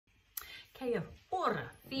Kia ora,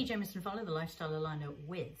 Fee Jamieson-Folland, the lifestyle aligner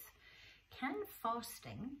with. Can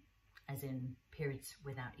fasting, as in periods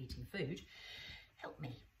without eating food, help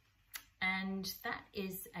me? And that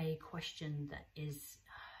is a question that is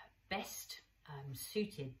best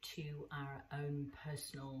suited to our own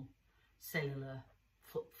personal cellular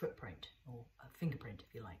footprint, or fingerprint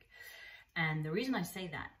if you like. And the reason I say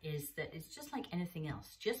that is that it's just like anything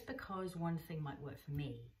else. Just because one thing might work for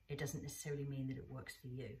me, it doesn't necessarily mean that it works for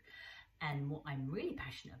you. And what I'm really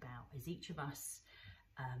passionate about is each of us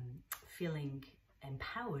feeling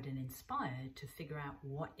empowered and inspired to figure out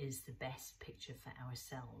what is the best picture for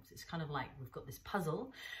ourselves. It's kind of like we've got this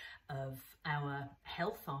puzzle of our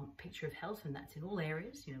health, our picture of health, and that's in all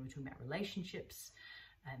areas. You know, we're talking about relationships,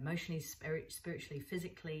 emotionally, spiritually,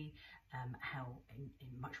 physically, how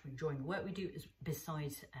much we're enjoying the work we do,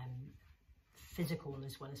 besides physical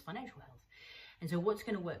as well as financial health. And so what's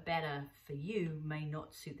going to work better for you may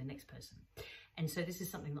not suit the next person. And so this is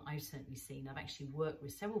something that I've certainly seen. I've actually worked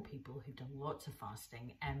with several people who've done lots of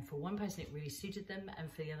fasting, and for one person it really suited them,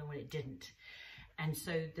 and for the other one it didn't. And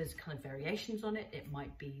so there's kind of variations on it. It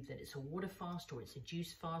might be that it's a water fast, or it's a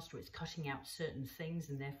juice fast, or it's cutting out certain things,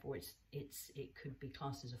 and therefore it could be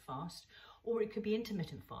classed as a fast, or it could be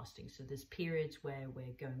intermittent fasting. So there's periods where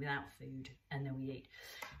we're going without food and then we eat,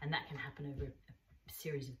 and that can happen over a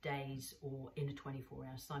series of days or in a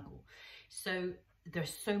 24-hour cycle. So there are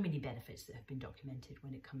so many benefits that have been documented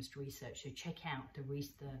when it comes to research. So check out the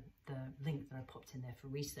link that I popped in there for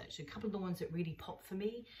research. So a couple of the ones that really pop for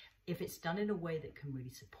me, if it's done in a way that can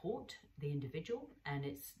really support the individual, and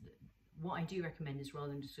it's what I do recommend is,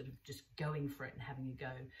 rather than just sort of just going for it and having a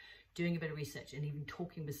go, doing a bit of research and even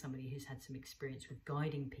talking with somebody who's had some experience with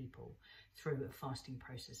guiding people through a fasting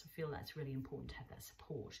process. I feel that's really important to have that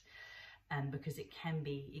support, because it can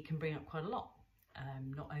bring up quite a lot.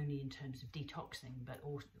 Not only in terms of detoxing, but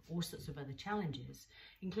all sorts of other challenges,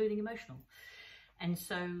 including emotional. And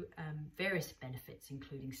so various benefits,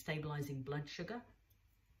 including stabilizing blood sugar.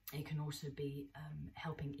 It can also be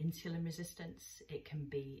helping insulin resistance. It can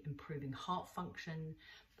be improving heart function,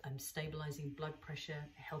 stabilizing blood pressure,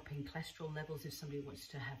 helping cholesterol levels if somebody wants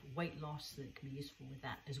to have weight loss, that it can be useful with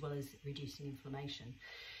that, as well as reducing inflammation.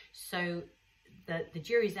 So the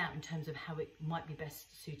jury's out in terms of how it might be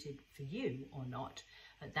best suited for you or not,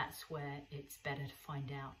 but that's where it's better to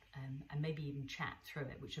find out and maybe even chat through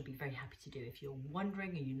it, which I'll be very happy to do. If you're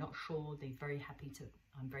wondering and you're not sure, I'm very happy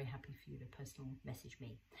for you to personal message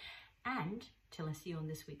me. And till I see you on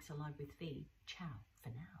this week's Alive with Fee, ciao for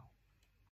now.